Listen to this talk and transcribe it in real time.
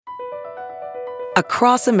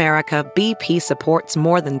Across America, BP supports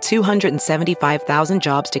more than 275,000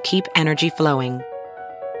 jobs to keep energy flowing.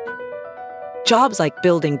 Jobs like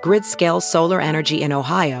building grid-scale solar energy in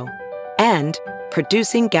Ohio and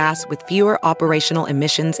producing gas with fewer operational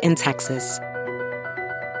emissions in Texas.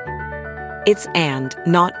 It's and,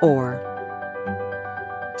 not or.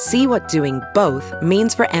 See what doing both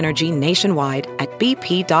means for energy nationwide at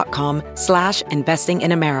bp.com/investing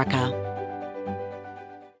in America.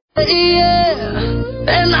 Yeah,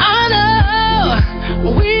 and I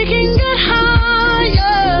know we can get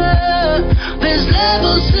higher. There's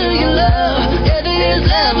levels to your love. Yeah, there's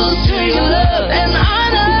levels to your love. And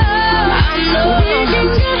I know we can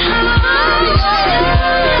get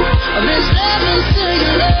higher. There's levels to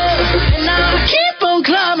your love. And I'll keep on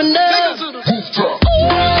climbing up. There's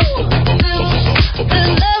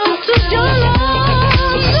levels to your love.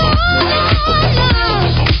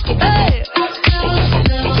 Hey.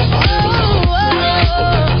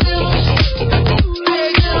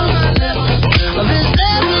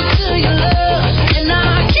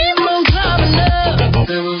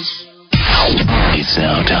 It's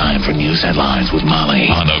now time for news headlines with Molly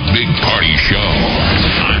on the Big Party Show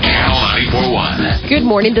on Channel 94.1. Good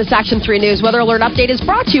morning. This Action 3 News weather alert update is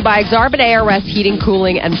brought to you by Exarban ARS Heating,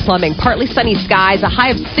 Cooling, and Plumbing. Partly sunny skies, a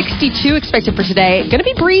high of 62 expected for today. Going to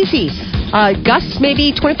be breezy. Gusts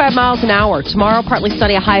maybe 25 miles an hour. Tomorrow, partly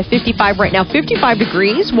sunny, a high of 55. Right now, 55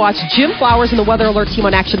 degrees. Watch Jim Flowers and the Weather Alert team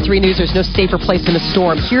on Action 3 News. There's no safer place in a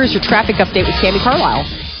storm. Here's your traffic update with Tammy Carlisle.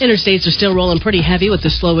 Interstates are still rolling pretty heavy with the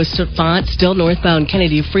slowest font. Still northbound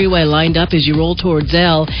Kennedy Freeway lined up as you roll towards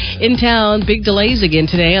L. In town, big delays again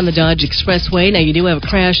today on the Dodge Expressway. Now, you do have a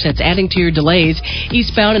crash that's adding to your delays.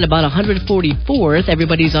 Eastbound at about 144th.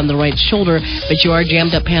 Everybody's on the right shoulder, but you are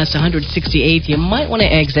jammed up past 168th. You might want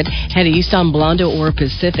to exit. Head east on Blondo or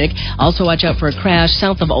Pacific. Also, watch out for a crash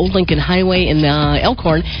south of Old Lincoln Highway in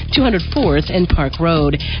Elkhorn, 204th and Park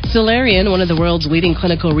Road. Solarian, one of the world's leading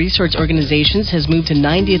clinical research organizations, has moved to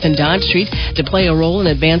 90th and Dodge Street to play a role in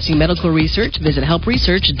advancing medical research. Visit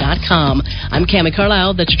helpresearch.com. I'm Cammie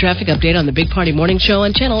Carlisle. That's your traffic update on the Big Party Morning Show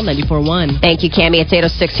on Channel 94.1. Thank you, Cammie. It's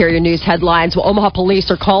 8:06. Here are your news headlines. Well, Omaha police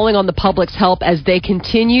are calling on the public's help as they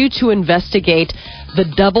continue to investigate the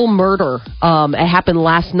double murder. It happened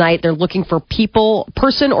last night. They're looking for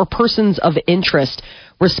person or persons of interest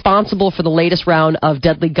responsible for the latest round of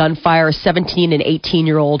deadly gunfire. A 17 and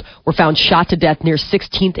 18-year-old were found shot to death near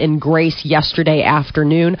 16th and Grace yesterday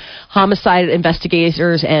afternoon. Homicide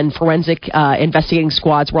investigators and forensic investigating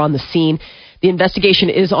squads were on the scene. The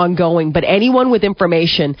investigation is ongoing, but anyone with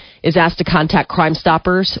information is asked to contact Crime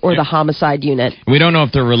Stoppers or the homicide unit. We don't know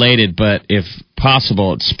if they're related, but if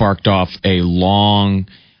possible, it sparked off a long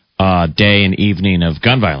day and evening of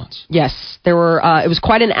gun violence. Yes, there were. It was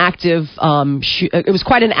quite an active. It was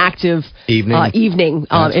quite an active evening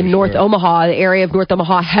in North Omaha, the area of North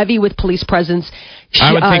Omaha, heavy with police presence.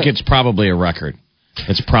 I would think it's probably a record.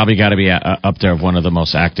 It's probably got to be up there of one of the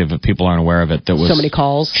most active, if people aren't aware of it. That was so many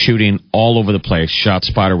calls, shooting all over the place. Shot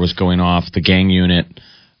spotter was going off. The gang unit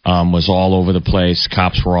was all over the place.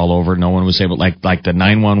 Cops were all over. No one was able, like the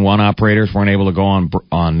 911 operators weren't able to go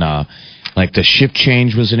on. Like the shift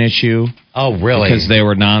change was an issue. Oh, really? Because they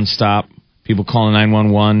were nonstop. People calling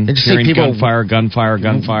 911, hearing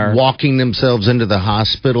gunfire. Walking themselves into the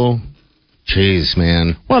hospital. Jeez,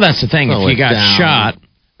 man. Well, that's the thing. If you got shot,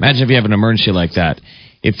 imagine if you have an emergency like that.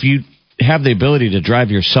 If you have the ability to drive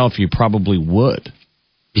yourself, you probably would.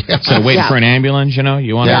 Yeah. So waiting for an ambulance, you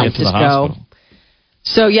want to get to the hospital.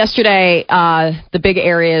 So yesterday, the big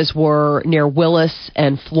areas were near Willis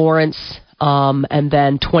and Florence, and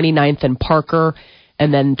then 29th and Parker,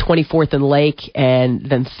 and then 24th and Lake, and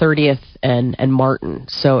then 30th and Martin.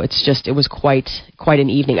 So it was quite an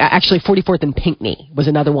evening. Actually, 44th and Pinckney was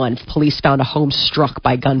another one. Police found a home struck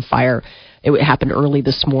by gunfire. It happened early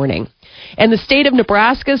this morning. And the state of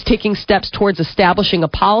Nebraska is taking steps towards establishing a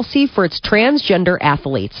policy for its transgender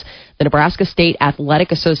athletes. The Nebraska State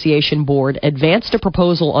Athletic Association Board advanced a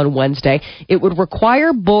proposal on Wednesday. It would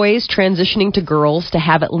require boys transitioning to girls to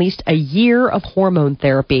have at least a year of hormone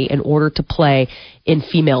therapy in order to play in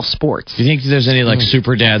female sports. Do you think there's any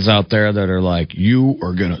super dads out there that are like,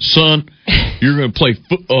 you're going to play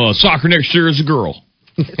soccer next year as a girl?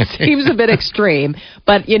 It seems a bit extreme,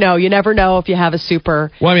 but you never know if you have a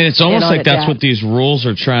super. Well, I mean, it's almost like that's what these rules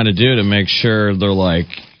are trying to do to make sure they're like.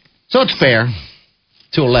 So it's fair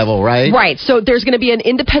to a level, right? Right. So there's going to be an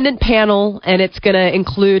independent panel, and it's going to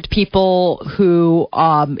include people who,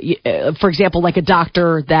 for example, like a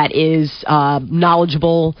doctor that is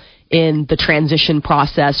knowledgeable in the transition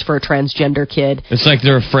process for a transgender kid. It's like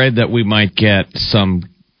they're afraid that we might get some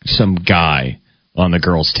guy on the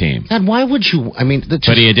girls' team. God, why would you? I mean,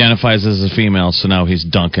 But he identifies as a female, so now he's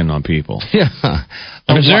dunking on people. yeah.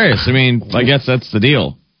 I'm serious. I mean, I guess that's the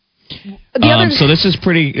deal. So this is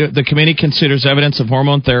pretty. The committee considers evidence of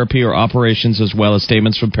hormone therapy or operations, as well as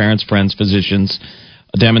statements from parents, friends, physicians,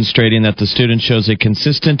 demonstrating that the student shows a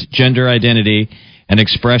consistent gender identity and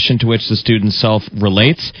expression to which the student self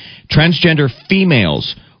relates. Transgender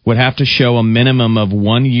females would have to show a minimum of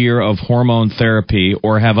 1 year of hormone therapy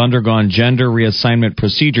or have undergone gender reassignment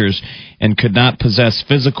procedures and could not possess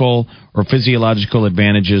physical or physiological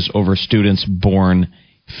advantages over students born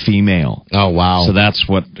female. Oh, wow. So that's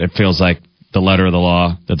what it feels like the letter of the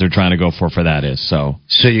law that they're trying to go for that is. So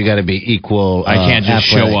you got to be equal. I can't just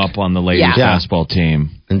athletic. show up on the ladies' basketball team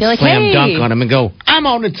and You're like, slam hey. dunk on them and go, I'm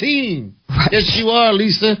on the team. Right. Yes, you are,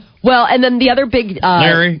 Lisa. Well, and then the other big...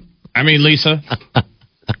 Lisa.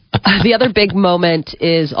 The other big moment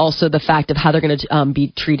is also the fact of how they're going to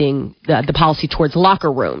be treating the policy towards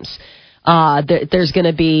locker rooms. There's going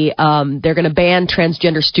to be they're going to ban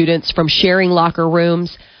transgender students from sharing locker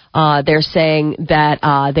rooms. They're saying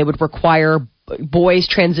that they would require boys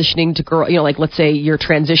transitioning to girl. You know, like let's say you're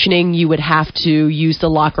transitioning, you would have to use the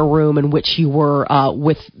locker room in which you were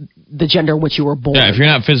with the gender in which you were born. Yeah, if you're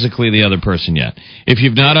not physically the other person yet. If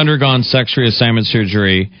you've not undergone sex reassignment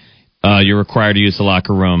surgery, you're required to use the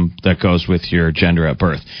locker room that goes with your gender at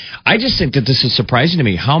birth. I just think that this is surprising to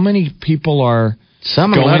me. How many people are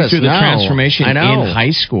going through the transformation in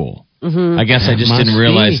high school? Mm-hmm. I guess I just didn't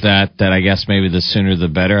realize that I guess maybe the sooner the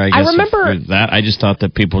better. I remember that. I just thought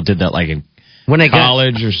that people did that like in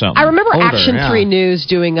college or something. I remember Action 3 News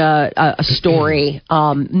doing a story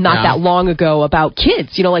not that long ago about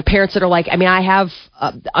kids, you know, like parents that are like, I mean, I have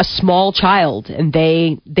a small child and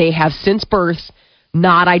they have since birth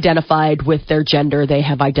not identified with their gender. They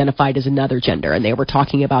have identified as another gender. And they were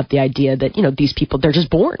talking about the idea that, you know, these people, they're just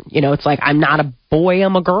born. You know, it's like, I'm not a boy,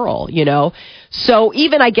 I'm a girl, you know. So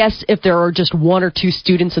even, I guess, if there are just one or two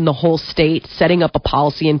students in the whole state, setting up a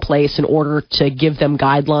policy in place in order to give them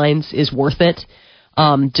guidelines is worth it,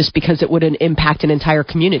 just because it would impact an entire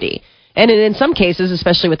community. And in some cases,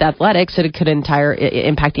 especially with athletics, it could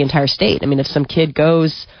impact the entire state. I mean, if some kid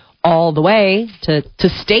goes all the way to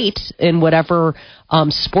state in whatever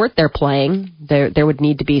sport they're playing, there would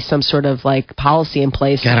need to be some sort of like policy in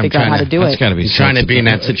place to figure out how to do it. Gotta be trying to be in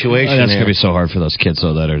that situation. That's going to be so hard for those kids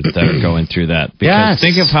though that are going through that. Because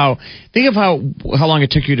think of how long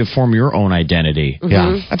it took you to form your own identity. Mm-hmm.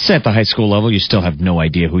 Yeah, I'd say at the high school level, you still have no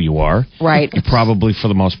idea who you are. Right. You probably, for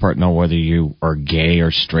the most part, know whether you are gay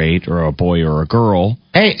or straight or a boy or a girl.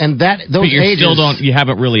 Hey, and those ages you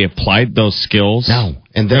haven't really applied those skills. No.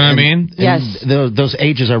 And you know what I mean? Yes. Those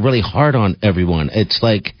ages are really hard on everyone. It's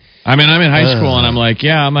like... I mean, I'm in high school and I'm like,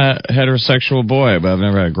 yeah, I'm a heterosexual boy, but I've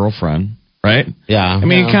never had a girlfriend, right? Yeah. I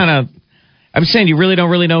mean, I'm saying you really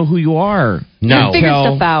don't really know who you are. No. You figure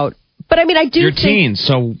stuff out. But I mean, I do You're think... teens,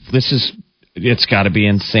 so it's got to be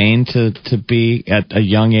insane to be at a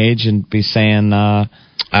young age and be saying,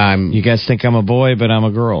 you guys think I'm a boy, but I'm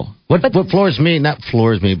a girl. What floors me, not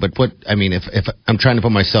floors me, but if I'm trying to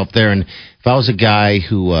put myself there, and if I was a guy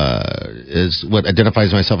who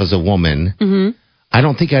identifies myself as a woman, mm-hmm. I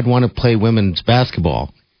don't think I'd want to play women's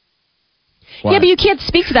basketball. Why? Yeah, but you can't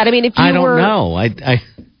speak to that. I mean, if you I don't know.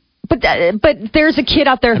 But there's a kid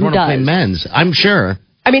out there who does. Play men's. I'm sure.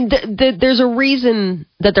 I mean, there's a reason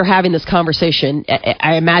that they're having this conversation.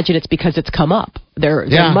 I imagine it's because it's come up. There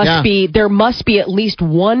must be at least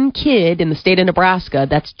one kid in the state of Nebraska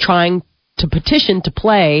that's trying to petition to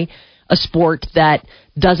play a sport that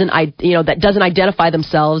doesn't identify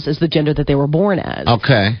themselves as the gender that they were born as.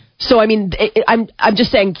 Okay. So I mean, I'm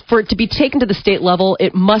just saying, for it to be taken to the state level,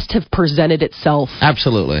 it must have presented itself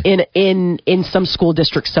absolutely in some school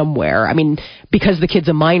district somewhere. I mean, because the kid's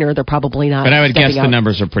a minor, they're probably not. But I would guess the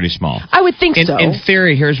numbers are pretty small. I would think so. In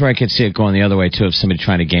theory, here's where I could see it going the other way too. Of somebody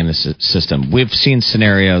trying to game the system, we've seen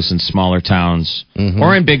scenarios in smaller towns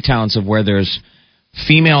or in big towns of where there's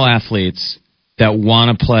female athletes that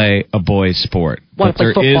want to play a boy's sport, but there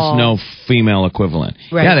is no female equivalent.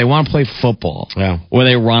 Right. Yeah, they want to play football, or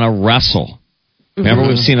they want to wrestle. Remember,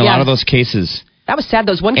 we've seen a lot of those cases. That was sad.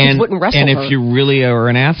 Those one kids wouldn't wrestle. And if you really are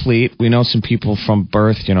an athlete, we know some people from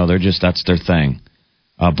birth, that's their thing.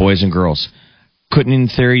 Boys and girls. Couldn't, in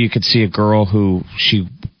theory, you could see a girl who she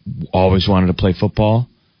always wanted to play football.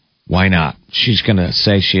 Why not? She's going to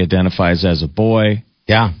say she identifies as a boy.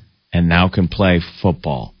 Yeah. And now can play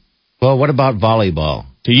football. Well, what about volleyball?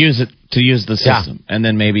 To use the system, and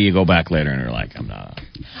then maybe you go back later and you're like, I'm not.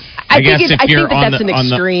 I think that's an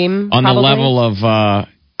extreme. On the level of,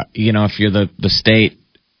 if you're the state,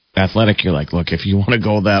 athletic, you're like, look, if you want to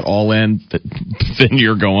go that all in, then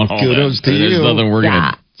you're going all Kudos in. to There's you. nothing we're going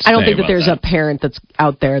to I don't think that there's a parent that's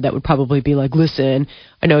out there that would probably be like, listen,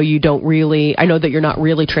 I know that you're not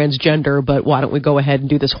really transgender, but why don't we go ahead and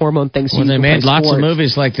do this hormone thing so Well, you they can made play lots of sports.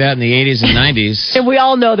 movies like that in the 80s and 90s. And we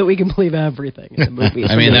all know that we can believe everything in the movies.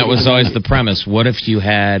 I mean, that was always the premise. What if you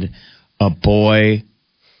had a boy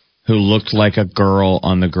who looked like a girl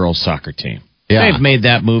on the girls' soccer team? Yeah. They've made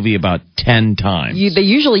that movie about 10 times. They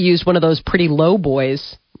usually use one of those pretty low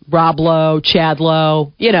boys, Rob Lowe, Chad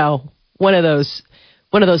Lowe, one of those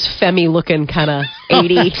Femi-looking kind of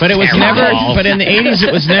 80. But it was never. But in the 80s,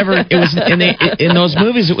 it was never. It was in those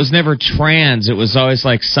movies. It was never trans. It was always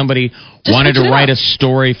like somebody wanted to write a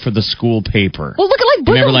story for the school paper. Well, look at like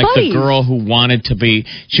Remember, like Buddies. the girl who wanted to be.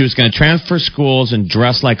 She was going to transfer schools and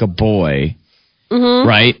dress like a boy,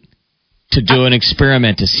 right? To do an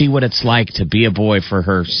experiment to see what it's like to be a boy for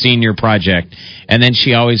her senior project, and then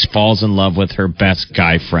she always falls in love with her best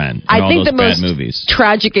guy friend. I all think those the bad most movies.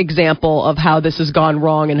 tragic example of how this has gone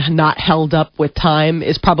wrong and not held up with time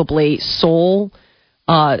is probably Soul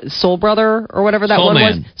Brother or whatever that Soul one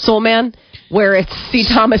Man. was. Soul Man, where it's C.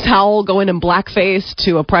 Thomas Howell going in blackface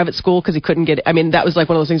to a private school because he couldn't get. I mean, that was like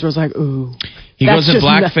one of those things where it's like, ooh. He that's goes in just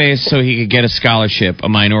blackface so he could get a scholarship, a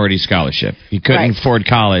minority scholarship. He couldn't afford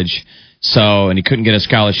college. And he couldn't get a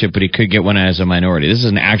scholarship, but he could get one as a minority. This is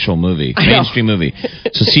an actual movie, mainstream movie.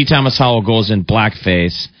 So C. Thomas Howell goes in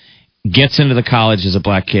blackface, gets into the college as a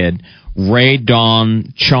black kid. Ray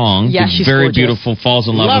Dawn Chong, she's very gorgeous. beautiful, falls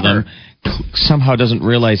in love with him. Somehow doesn't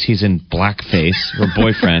realize he's in blackface, her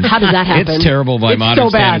boyfriend. How does that happen? It's terrible by It's modern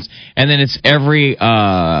so bad. standards. And then it's every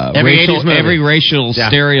 80s movie. racial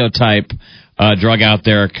stereotype drug out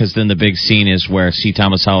there, because then the big scene is where C.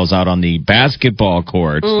 Thomas Howell is out on the basketball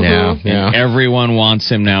court. Mm-hmm. And everyone wants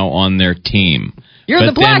him now on their team. You're but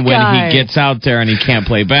the black then when guy. he gets out there and he can't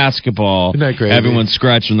play basketball, Isn't that crazy? everyone's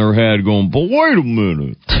scratching their head going, but wait a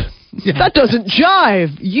minute. That doesn't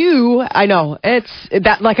jive. I know. It's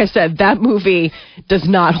that. Like I said, that movie does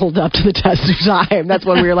not hold up to the test of time. That's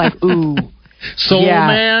when we were like, ooh, Soul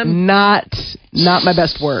Man? not my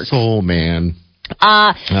best work. Soul Man.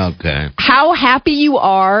 Okay. How happy you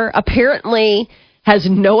are apparently has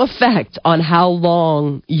no effect on how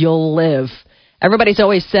long you'll live. Everybody's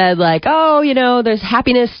always said, like, there's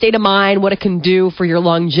happiness, state of mind, what it can do for your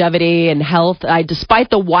longevity and health. Despite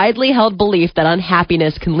the widely held belief that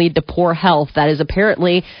unhappiness can lead to poor health, that is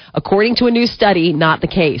apparently, according to a new study, not the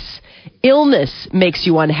case. Illness makes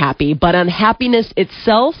you unhappy, but unhappiness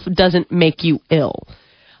itself doesn't make you ill.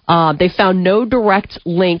 They found no direct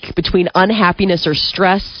link between unhappiness or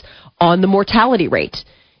stress on the mortality rate.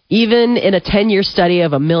 Even in a 10-year study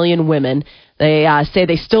of 1 million women, they say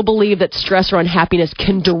they still believe that stress or unhappiness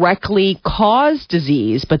can directly cause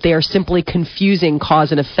disease, but they are simply confusing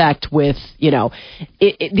cause and effect with,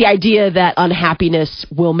 the idea that unhappiness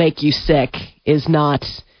will make you sick is not.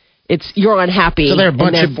 You're unhappy. So they're a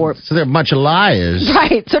bunch and of liars.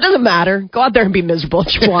 Right. So it doesn't matter. Go out there and be miserable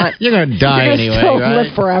if you want. You're gonna die You're anyway, still right?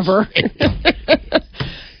 live forever.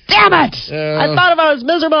 Damn it! I thought if I was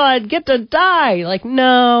miserable, I'd get to die. Like,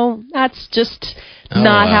 no, that's just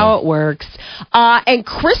not how it works. And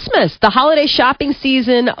Christmas, the holiday shopping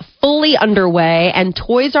season, fully underway, and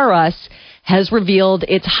Toys R Us has revealed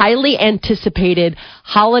its highly anticipated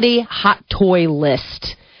holiday hot toy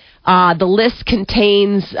list. The list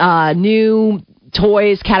contains new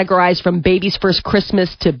toys categorized from baby's first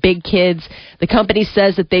Christmas to big kids. The company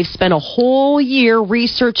says that they've spent a whole year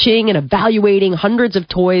researching and evaluating hundreds of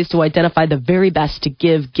toys to identify the very best to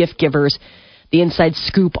give gift givers. The inside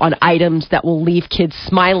scoop on items that will leave kids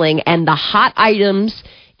smiling. And the hot items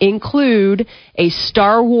include a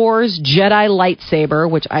Star Wars Jedi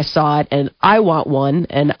lightsaber, which I saw it and I want one,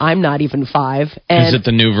 and I'm not even 5. And Is it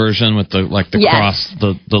the new version with the Yes.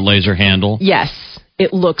 cross, the laser handle? yes,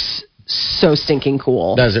 it looks so stinking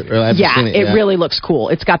cool. Does it really? I haven't seen It really looks cool.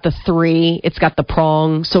 It's got the 3, it's got the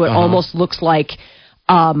prong, so it almost looks like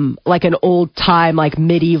an old time, like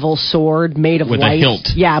medieval sword made of With a light. hilt.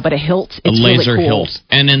 Yeah, but a hilt. A It's laser really cool. hilt.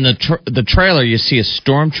 And in the trailer, you see a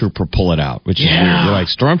stormtrooper pull it out, which is weird. You're like,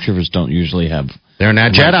 stormtroopers don't usually have. They're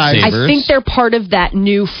not Lightsabers. Jedi. I think they're part of that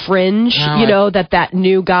new fringe, that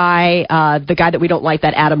new guy, the guy that we don't like,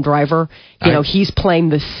 that Adam Driver, he's playing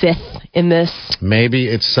the Sith in this. Maybe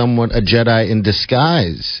it's somewhat a Jedi in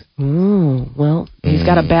disguise. Well, he's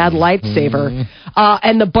got a bad lightsaber.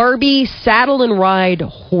 And the Barbie Saddle and Ride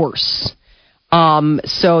horse.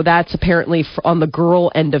 So that's apparently on the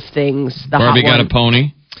girl end of things. The Barbie hot got one. a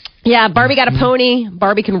pony. Yeah, Barbie got a pony.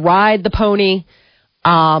 Barbie can ride the pony.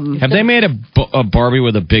 Have they made a Barbie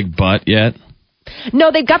with a big butt yet?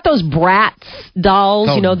 No, they've got those Bratz dolls,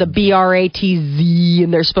 Oh. you know, the BRATZ,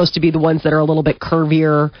 and they're supposed to be the ones that are a little bit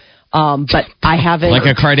curvier. But I haven't. Like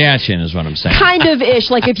a Kardashian is what I'm saying. Kind of ish.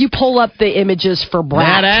 Like if you pull up the images for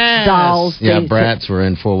Bratz Badass. dolls. Yeah, Bratz were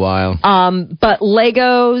in for a while. But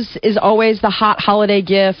Legos is always the hot holiday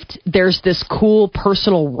gift. There's this cool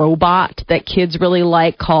personal robot that kids really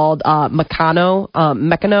like called Meccano.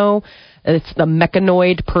 It's the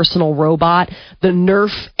Mechanoid personal robot. The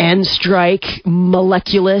Nerf N-Strike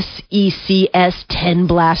Moleculus ECS-10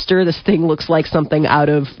 blaster. This thing looks like something out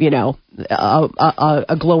of,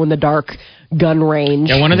 a glow-in-the-dark gun range.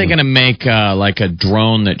 Yeah, when are they going to make like a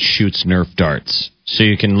drone that shoots Nerf darts? So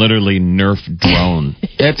you can literally Nerf drone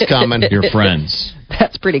It's coming. your friends.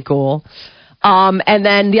 That's pretty cool. And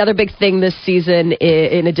then the other big thing this season,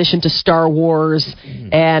 in addition to Star Wars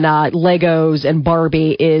and Legos and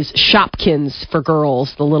Barbie, is Shopkins for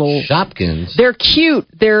girls. The little Shopkins. They're cute.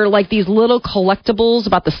 They're like these little collectibles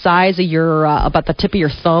about the size of about the tip of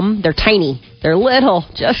your thumb. They're tiny. They're little.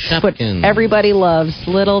 Just what Shopkins. everybody loves.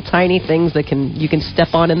 Little tiny things that you can step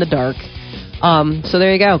on in the dark. So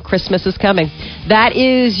there you go. Christmas is coming. That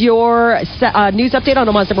is your news update on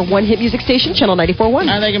Omaha's #1 hit music station, Channel 94.1.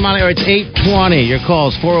 I think, Molly. All right, it's 8:20. Your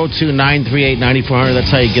calls 402-938-9400.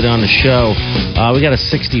 That's how you get on the show. We got a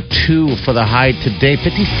 62 for the high today,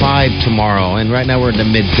 55 tomorrow, and right now we're in the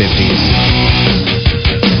mid-50s.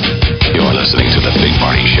 You're listening to The Big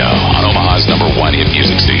Party Show on Omaha's #1 hit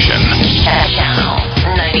music station. Channel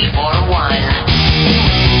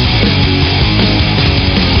 94.1.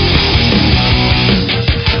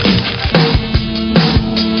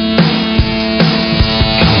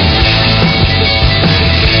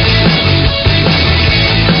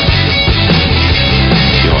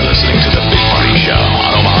 You're listening to The Big Party Show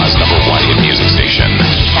on Omaha's #1 hit music station.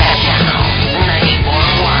 Channel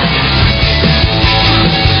 94.1.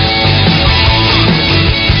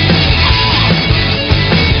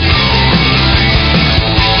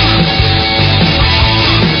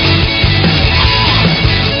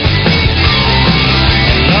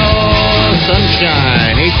 Hello,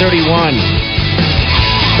 sunshine. 8:31.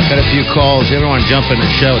 Got a few calls. Everyone jump in the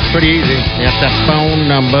show. It's pretty easy. You have that phone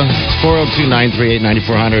number. It's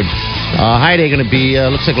 402-938-9400. High day going to be,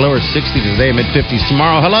 looks like lower 60s today, mid-50s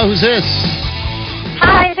tomorrow. Hello, who's this?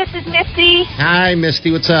 Hi, this is Misty. Hi,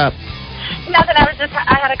 Misty. What's up? Nothing.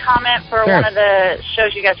 I had a comment for Sure. one of the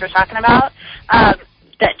shows you guys were talking about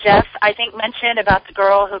that Jeff, I think, mentioned about the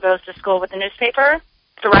girl who goes to school with the newspaper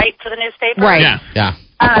to write for the newspaper. Right. Yeah. Yeah.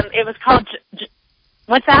 It was called.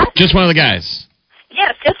 What's that? Just one of the guys.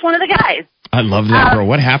 Yes, just one of the guys. I love that girl.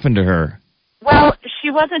 What happened to her? Well, she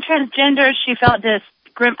wasn't transgender. She felt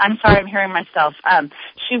I'm sorry, I'm hearing myself.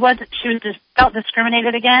 She felt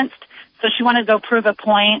discriminated against. So she wanted to go prove a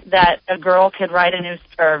point that a girl could write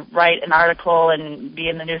write an article and be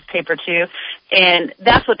in the newspaper too, and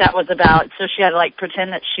that's what that was about. So she had to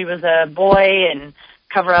pretend that she was a boy and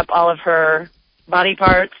cover up all of her body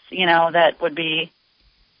parts, that would be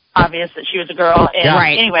obvious that she was a girl. And Yeah.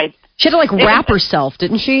 Right. Anyway, She had to wrap herself,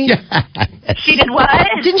 didn't she? she did what?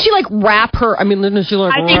 Didn't she wrap her? I mean, didn't she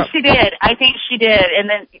I think she did. And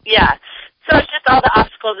then, yeah. So it's just all the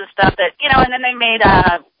obstacles and stuff that, and then they made,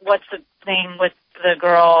 what's the name with the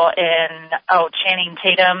girl Channing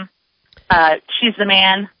Tatum? She's the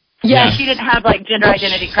man. Yeah. She didn't have, gender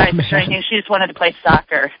identity crisis or anything. She just wanted to play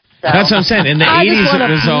soccer. So. That's what I'm saying. In the I just 80s, wanna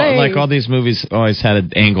it was play. all these movies always had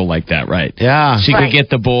an angle like that, right? Yeah. She Right. could get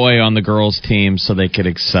the boy on the girls' team so they could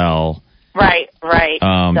excel. Right.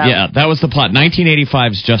 So, Yeah, that was the plot.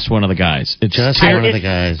 1985's Just One of the Guys. It's Just one of the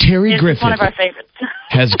guys. Terry It's Griffith one of our favorites.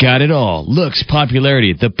 has got it all. Looks,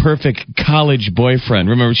 popularity, the perfect college boyfriend.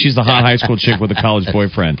 Remember, she's the hot high school chick with a college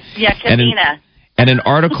boyfriend. Yeah, Katina. And an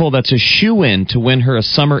article that's a shoe-in to win her a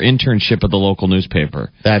summer internship at the local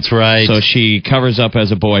newspaper. That's right. So she covers up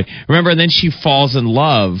as a boy. Remember, and then she falls in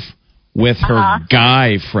love with her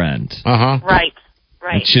guy friend. Uh-huh. Right.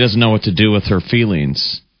 And she doesn't know what to do with her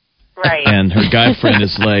feelings. Right. And her guy friend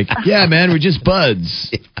is like, yeah, man, we're just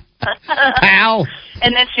buds. Pal.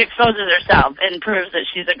 And then she exposes herself and proves that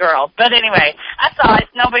she's a girl. But anyway, that's all. It's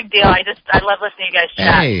no big deal. I love listening to you guys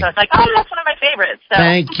chat. Hey. So it's like, oh, that's one of my favorites. So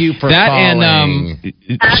Thank you for That calling.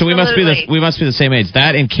 and so we must be the same age.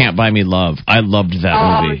 That and Can't Buy Me Love. I loved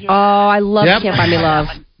that movie. Oh, I love Yep. Can't Buy Me Love.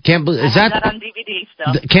 Can't I is have that that on DVD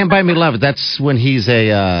still. Can't Buy Me Love? That's when he's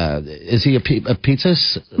is he a pizza?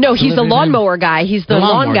 No, he's the delivery man? lawnmower guy. He's the The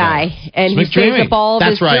lawn lawnmower guy. guy. And he It's stays McDreamy. up all of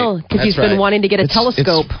That's his right. skill because That's he's been right. wanting to get a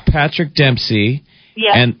telescope. It's Patrick Dempsey.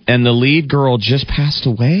 Yeah. And the lead girl just passed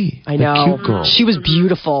away. I The know. cute girl. She was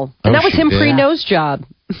beautiful. And Oh, that was she him did? pre-nose job.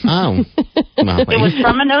 Oh. Molly. It was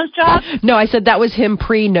from a nose job? No, I said that was him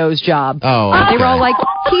pre-nose job. Oh, They were all okay. like,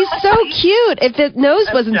 he's so cute. If the nose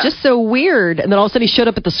wasn't just so weird. And then all of a sudden he showed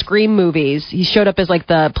up at the Scream movies. He showed up as like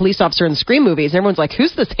the police officer in the Scream movies. And everyone's like,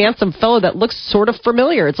 who's this handsome fellow that looks sort of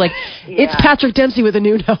familiar? It's like, it's Patrick Dempsey with a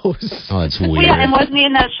new nose. Oh, it's weird. Well, yeah, and wasn't he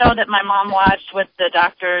in that show that my mom watched with the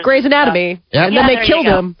doctors? Grey's Anatomy. Yeah. And then Yeah, they there killed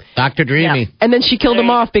you go. him. Dr. Dreamy. And then she killed him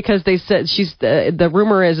There you off because they said the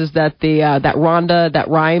rumor is that that Rhonda, that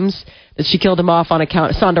Rhimes, that she killed him off on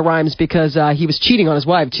account Sonda Rhimes because he was cheating on his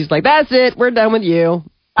wife. She's like, that's it, we're done with you.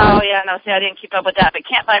 Oh, yeah, no, see, I didn't keep up with that. But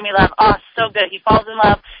Can't Buy Me Love, oh, so good. He falls in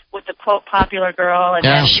love with the, quote, popular girl. And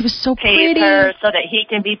Yeah. then She was so pays pretty. her so that he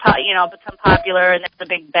can be, become popular. And it's a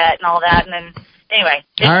big bet and all that. And then, anyway,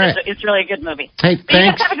 All right. it's really a good movie. Hey, So you guys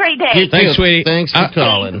thanks. have a great day. You too. Thanks, sweetie. Thanks for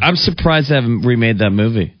calling. I'm surprised they haven't remade that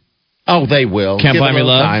movie. Oh, they will. Can't Give Buy it a Me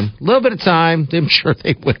little Love? time. A little bit of time. I'm sure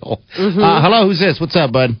they will. Hello, who's this? What's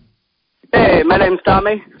up, bud? Hey, my name's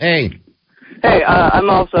Tommy. Hey. Hey, I'm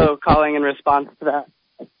also calling in response to that.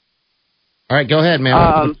 All right, go ahead, man.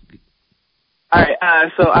 All right,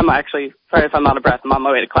 so I'm actually, sorry if I'm out of breath. I'm on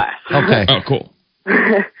my way to class. Okay. Oh, cool.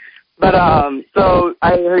 But, so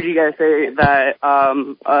I heard you guys say that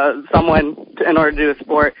someone, in order to do a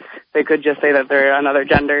sport, they could just say that they're another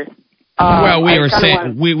gender. Well, we I were kinda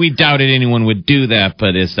saying we doubted anyone would do that,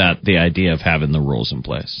 but is that the idea of having the rules in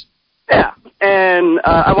place? Yeah, and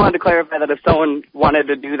I wanted to clarify that if someone wanted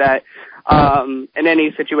to do that in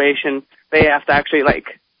any situation, they have to actually,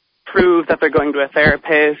 prove that they're going to a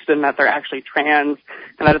therapist and that they're actually trans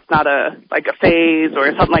and that it's not a phase or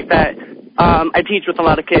something like that. I teach with a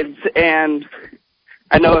lot of kids, and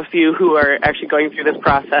I know a few who are actually going through this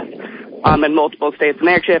process in multiple states, and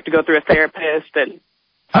they actually have to go through a therapist. And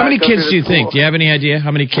How many go kids through do you the think? school. Do you have any idea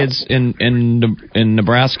how many kids in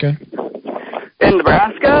Nebraska? In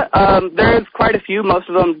Nebraska, there's quite a few. Most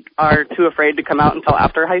of them are too afraid to come out until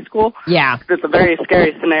after high school. Yeah. It's a very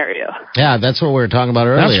scary scenario. Yeah, that's what we were talking about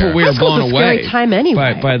earlier. That's what we were High school's blown a scary away time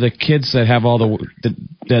anyway. by the kids that have all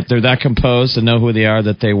that they're that composed and know who they are,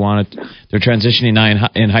 that they want it. They're transitioning now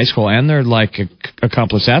in high school, and they're like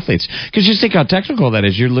accomplished athletes. Because you think how technical that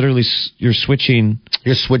is. You're literally you're switching.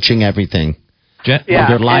 You're switching everything. Yeah,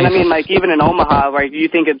 Their life. and I mean, even in Omaha, you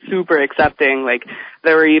think it's super accepting.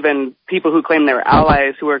 There were even people who claimed they were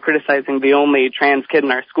allies who were criticizing the only trans kid in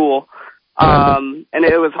our school. And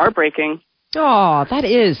it was heartbreaking. Oh, that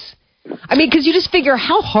is. I mean, because you just figure,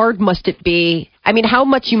 how hard must it be? I mean, how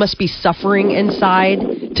much you must be suffering inside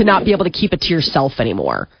to not be able to keep it to yourself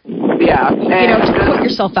anymore. Yeah. To put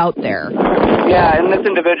yourself out there. Yeah, and this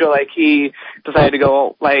individual, he decided to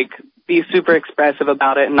go, be super expressive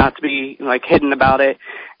about it and not to be, hidden about it.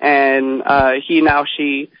 And she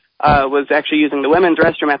was actually using the women's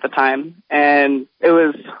restroom at the time, and it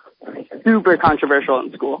was super controversial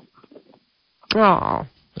in school. Oh.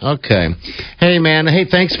 Okay. Hey, man. Hey,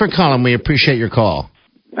 thanks for calling. We appreciate your call.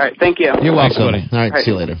 All right, thank you. You're Thanks, welcome. buddy. All right,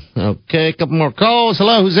 see you later. Okay, a couple more calls.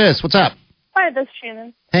 Hello, who's this? What's up? Hi, this is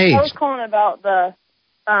Shannon. Hey. I was calling about the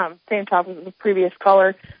same topic as the previous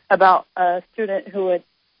caller about a student who would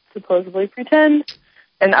supposedly pretend.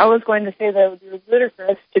 And I was going to say that it would be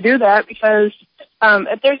ludicrous to do that because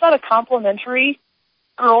if there's not a complimentary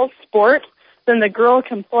girls' sport, then the girl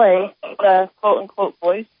can play the quote-unquote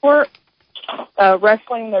boys' sport.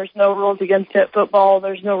 Wrestling, there's no rules against it. Football,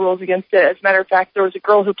 there's no rules against it. As a matter of fact, there was a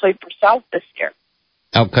girl who played for South this year.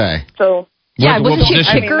 Okay. So, Yeah, What wasn't she a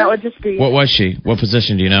position? I mean, kicker? that would just be... What was she? What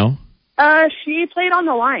position do you know? She played on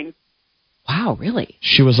the line. Wow, really?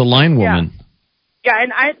 She was a line woman. Yeah,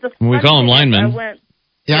 and the We funny call 'em thing is linemen. I went,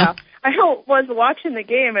 Yeah? I was watching the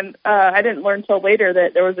game, and I didn't learn till later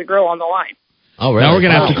that there was a girl on the line. Oh, really? Now we're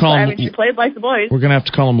gonna have to call I them. mean, she played like the boys. We're gonna have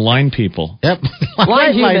to call them line people. Yep.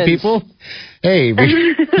 Line humans. people. Hey, what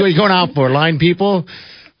are you going out for? Line people?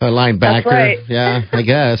 A linebacker? That's right. Yeah, I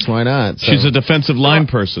guess. Why not? So, She's a defensive line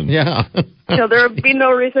person. yeah. There would be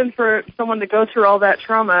no reason for someone to go through all that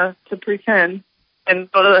trauma to pretend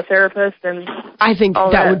and go to the therapist and. I think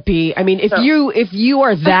all that that. would be. I mean, if you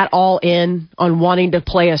are that all in on wanting to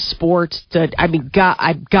play a sport,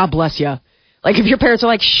 God bless you. If your parents are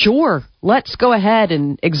like, sure, let's go ahead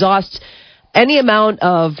and exhaust any amount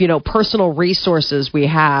of personal resources we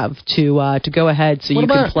have to go ahead so you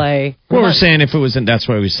can play. Well, we're saying if it was that's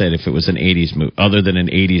why we said if it was an 80s movie, other than an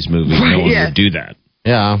 80s movie, no one Yeah. would do that.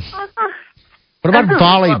 Yeah. What about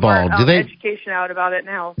volleyball? Do they education out about it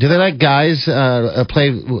now? do they let guys play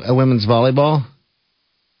women's volleyball?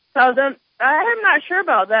 So then I'm not sure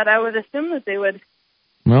about that. I would assume that they would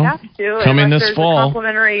Well, have to. coming unless this there's fall. A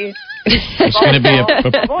complimentary. It's going to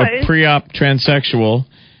be a boys. pre-op transsexual.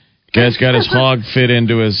 Guy's got his hog fit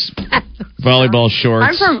into his volleyball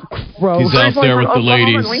shorts. I'm from Gross. He's out there with the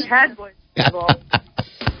ladies. We had boys.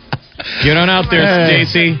 Get on out there,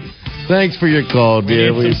 Stacy. Thanks for your call,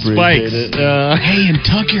 dear. We appreciate it. Hey, and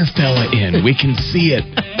tuck your fella in. We can see it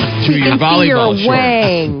through your volleyball your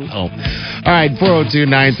wang. Oh. All right,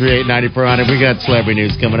 402-938-9400. We got celebrity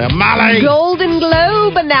news coming up. Molly! Golden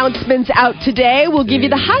Globe announcements out today. We'll give you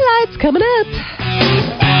the highlights coming up.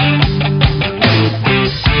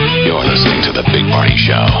 You're listening to The Big Party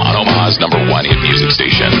Show on Omaha's #1 hit music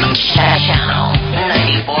station. Channel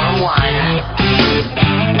 94.1.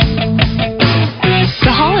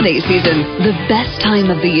 The holiday season, the best time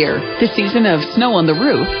of the year. The season of snow on the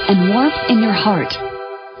roof and warmth in your heart.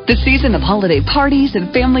 The season of holiday parties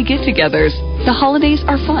and family get-togethers. The holidays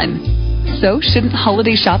are fun. So shouldn't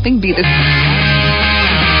holiday shopping be the...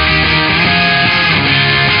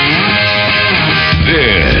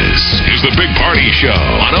 This is The Big Party Show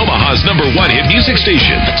on Omaha's #1 hit music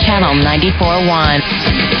station. Channel 94.1. All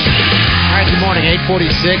right, good morning,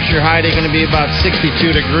 846. Your high is going to be about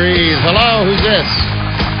 62 degrees. Hello, who's this?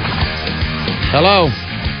 Hello.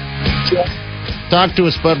 Talk to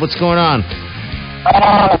us, bud. What's going on?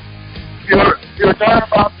 You're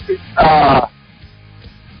talking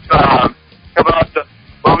about the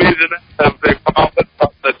movies that they come out with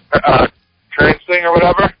about the trans thing or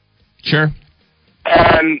whatever. Sure.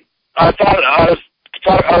 And I thought I was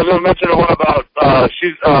going to mention the one about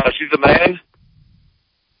she's a man,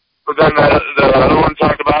 but then the other one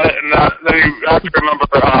talked about it, and then you have to remember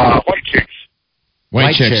White Chicks.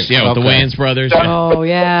 White Chicks, yeah, with the Wayans brothers. Oh,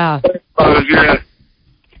 yeah.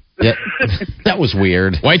 Yeah, that was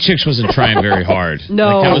weird. White Chicks wasn't trying very hard.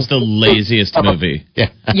 No. Like, that was the laziest movie.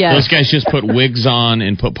 Yeah. Yes. Those guys just put wigs on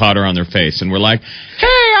and put powder on their face, and we're like, hey,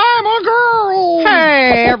 I'm a girl.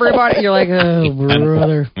 Hey, everybody. You're like, oh,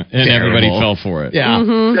 brother. And everybody fell for it. Yeah.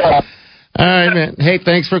 Mm-hmm. All right, man. Hey,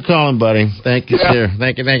 thanks for calling, buddy. Thank you, sir.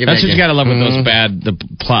 Thank you. That's what you got to love with those the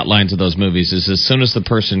plot lines of those movies is as soon as the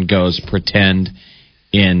person goes pretend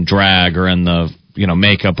in drag or in the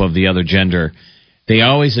makeup of the other gender, they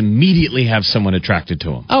always immediately have someone attracted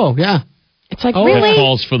to them. Oh, yeah. It's like, really? It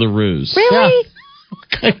falls for the ruse. Really?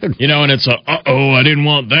 Yeah. And it's I didn't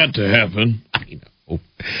want that to happen. I know.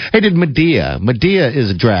 Hey, did Medea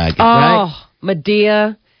is a drag, right? Oh,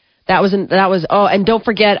 Medea. That was, and don't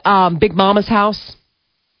forget Big Mama's House.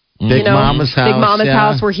 Big Mama's House. Big Mama's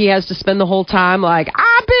House where he has to spend the whole time like,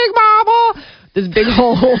 Big Mama. This big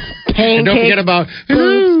whole pancake. And don't forget about...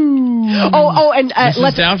 and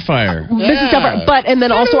Mrs. Doubtfire. Mrs. Doubtfire. And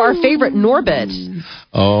then also our favorite, Norbit.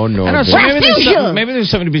 Oh, Norbit. Maybe there's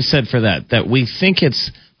something to be said for that we think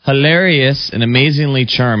it's hilarious and amazingly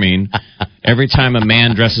charming every time a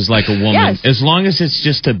man dresses like a woman, yes. as long as it's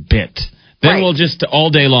just a bit. Then we'll just, all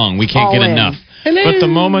day long, we can't get enough. Hello. But the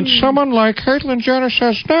moment someone like Caitlyn Jenner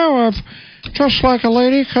says, no, I'm just like a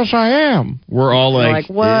lady because I am, we're all like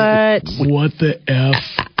what? What the F?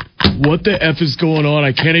 What the F is going on?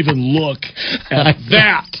 I can't even look at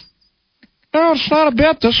that. No, it's not a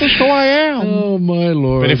bit. This is who I am. Oh, my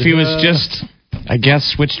Lord. But if he was just, I guess,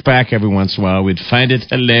 switched back every once in a while, we'd find it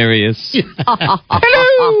hilarious.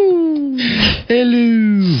 Hello!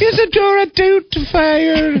 Isadora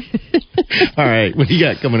Doubtfire. All right, what do you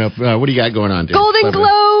got coming up? What do you got going on, dude? Golden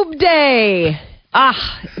Globe Day.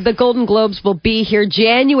 The Golden Globes will be here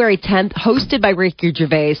January 10th, hosted by Ricky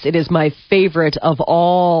Gervais. It is my favorite of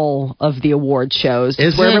all of the award shows.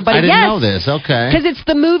 Is where it? Everybody, I didn't know this. Okay. Because it's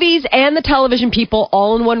the movies and the television people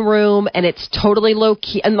all in one room, and it's totally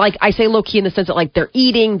low-key. And, like, I say low-key in the sense that, like, they're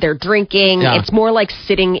eating, they're drinking. Yeah. It's more like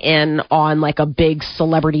sitting in on, like, a big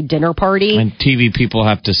celebrity dinner party. And TV people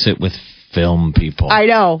have to sit with film people. I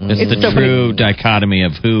know. It's the true dichotomy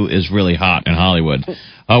of who is really hot in Hollywood.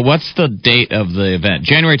 What's the date of the event?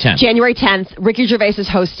 January 10th. January 10th. Ricky Gervais is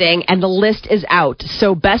hosting, and the list is out.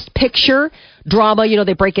 So Best Picture, Drama,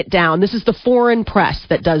 they break it down. This is the foreign press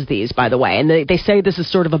that does these, by the way. And they say this is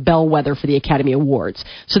sort of a bellwether for the Academy Awards.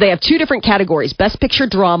 So they have two different categories, Best Picture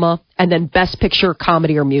Drama and then Best Picture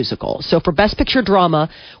Comedy or Musical. So for Best Picture Drama,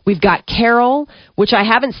 we've got Carol, which I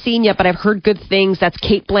haven't seen yet, but I've heard good things. That's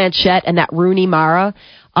Cate Blanchett and that Rooney Mara.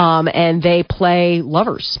 And they play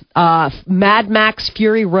lovers. Mad Max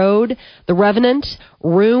Fury Road, The Revenant,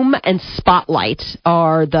 Room, and Spotlight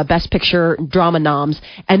are the Best Picture Drama noms.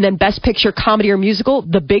 And then Best Picture Comedy or Musical,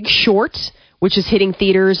 The Big Short, which is hitting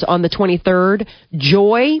theaters on the 23rd,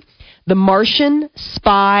 Joy, The Martian,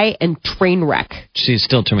 Spy, and Trainwreck. See,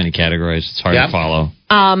 still too many categories. It's hard to follow.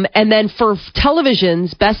 And then for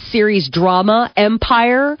televisions, Best Series Drama,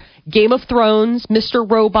 Empire, Game of Thrones, Mr.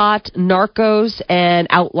 Robot, Narcos, and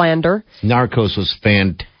Outlander. Narcos was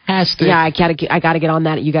fantastic. fantastic. Yeah, I gotta get on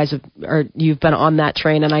that. You guys you've been on that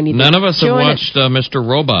train, and I need. None to of us have join watched Mr.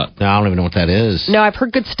 Robot. No, I don't even know what that is. No, I've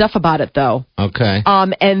heard good stuff about it though. Okay.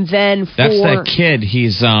 And then That's that kid.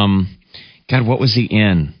 He's God, what was he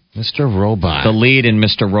in? Mr. Robot. The lead in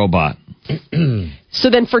Mr. Robot. So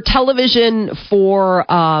then for television, for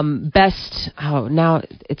best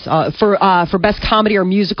for best comedy or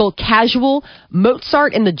musical, Casual,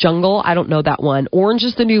 Mozart in the Jungle, I don't know that one, Orange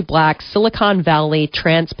is the New Black, Silicon Valley,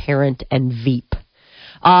 Transparent, and Veep.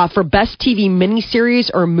 For best TV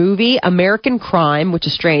miniseries or movie, American Crime, which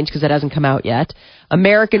is strange because it hasn't come out yet,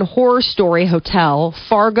 American Horror Story Hotel,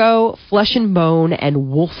 Fargo, Flesh and Bone,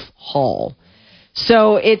 and Wolf Hall.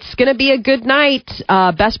 So it's going to be a good night.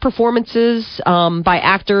 Best performances by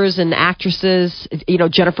actors and actresses. You know,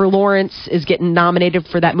 Jennifer Lawrence is getting nominated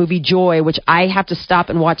for that movie Joy, which I have to stop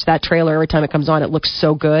and watch that trailer every time it comes on. It looks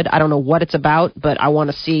so good. I don't know what it's about, but I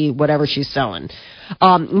want to see whatever she's selling.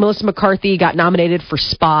 Melissa McCarthy got nominated for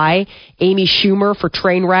Spy, Amy Schumer for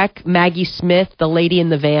Trainwreck, Maggie Smith, The Lady in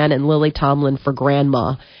the Van, and Lily Tomlin for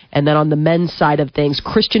Grandma. And then on the men's side of things,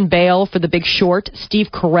 Christian Bale for The Big Short, Steve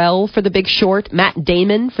Carell for The Big Short, Matt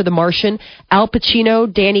Damon for The Martian, Al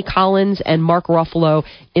Pacino, Danny Collins, and Mark Ruffalo,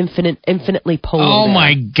 Infinitely Polar. Oh,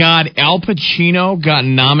 my God. Al Pacino got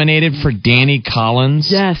nominated for Danny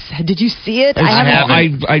Collins? Yes. Did you see it?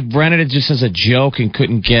 I rented it just as a joke and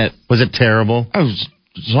couldn't get... Was it terrible? It was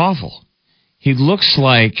awful. He looks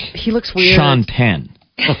like... He looks weird. Sean Penn.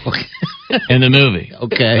 In the movie.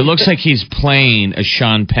 Okay. It looks like he's playing a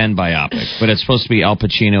Sean Penn biopic, but it's supposed to be Al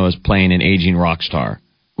Pacino as playing an aging rock star.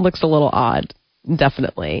 Looks a little odd.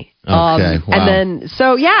 Definitely. Okay, wow. And then,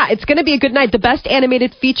 so yeah, it's going to be a good night. The best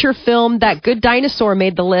animated feature film, That Good Dinosaur,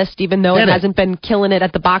 made the list, even though it hasn't been killing it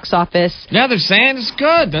at the box office. Yeah, they're saying it's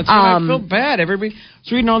good. That's why I feel bad. Everybody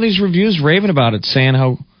was reading all these reviews raving about it, saying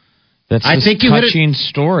how that's a touching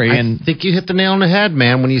story. I think you hit the nail on the head,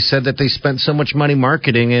 man, when you said that they spent so much money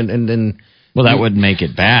marketing and well, that wouldn't make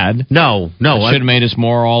it bad. No. It should have made us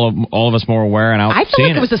all of us more aware and out. I feel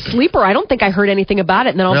like it was a sleeper. I don't think I heard anything about it,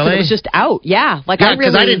 and then all of a sudden it was just out. Yeah,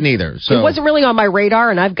 because I didn't either. So it wasn't really on my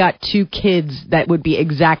radar, and I've got 2 kids that would be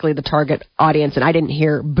exactly the target audience, and I didn't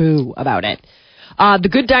hear boo about it. The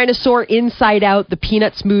Good Dinosaur, Inside Out, the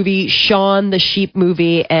Peanuts movie, Shaun the Sheep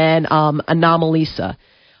movie, and Anomalisa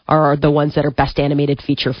are the ones that are best animated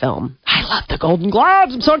feature film. I love the Golden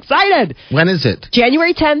Globes. I'm so excited. When is it?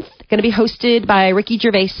 January 10th. Going to be hosted by Ricky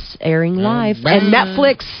Gervais, airing live. And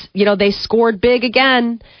Netflix, they scored big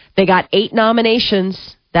again. They got 8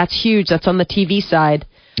 nominations. That's huge. That's on the TV side.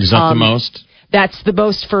 Is that the most? That's the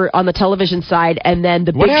most on the television side. And then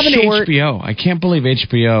the What Big happened Short. to HBO? I can't believe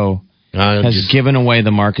HBO has given away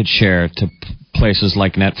the market share to places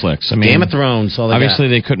like Netflix. I mean, Game of Thrones. Obviously,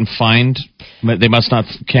 they couldn't find. They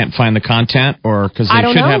can't find the content, or because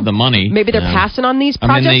they should have the money. Maybe they're passing on these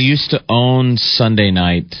projects. I mean, they used to own Sunday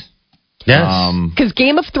Night. Yes. Because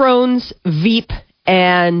Game of Thrones, Veep,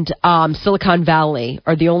 and Silicon Valley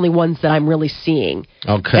are the only ones that I'm really seeing.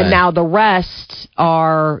 Okay. And now the rest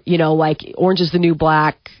are, like Orange is the New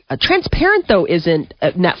Black. Transparent, though, isn't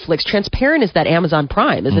Netflix. Transparent is that Amazon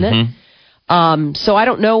Prime, isn't it? So I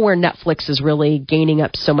don't know where Netflix is really gaining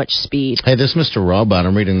up so much speed. Hey, this Mr. Robot,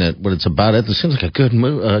 I'm reading what it's about. It seems like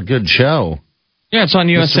a good show. Yeah, it's on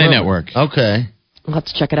USA Network. Okay. We'll have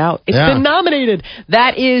to check it out. It's been nominated.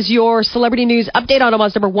 That is your celebrity news update on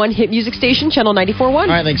Omaha's #1 hit music station, Channel 94.1. All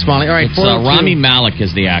right, thanks, Molly. All right, Rami Malek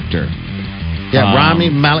is the actor. Yeah,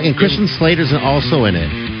 Rami Malek. And Christian Slater's also in it.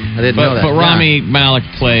 I didn't know that. But Rami Malek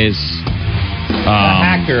plays...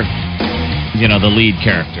 actor. The lead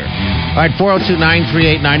character. All right,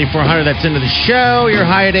 402-938-9400. That's into the show. Your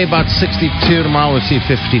high today about 62. Tomorrow we'll see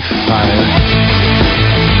 55.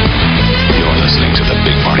 You're listening to The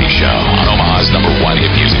Big Party Show on Omaha's #1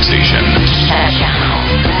 hit music station. Channel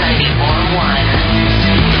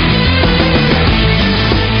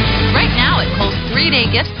 94.1. Right now at Kohl's 3-day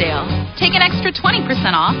gift sale, take an extra 20%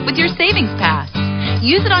 off with your Savings Pass.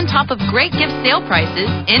 Use it on top of great gift sale prices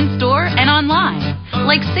in-store and online,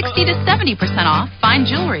 like 60 to 70% off fine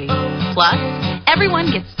jewelry. Plus, everyone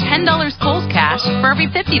gets $10 Kohl's cash for every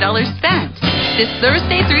 $50 spent this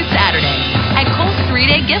Thursday through Saturday at Kohl's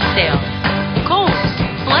 3-day gift sale. Kohl's.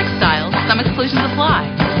 Select styles. Some exclusions apply.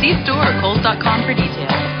 See store or Kohl's.com for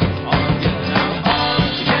details.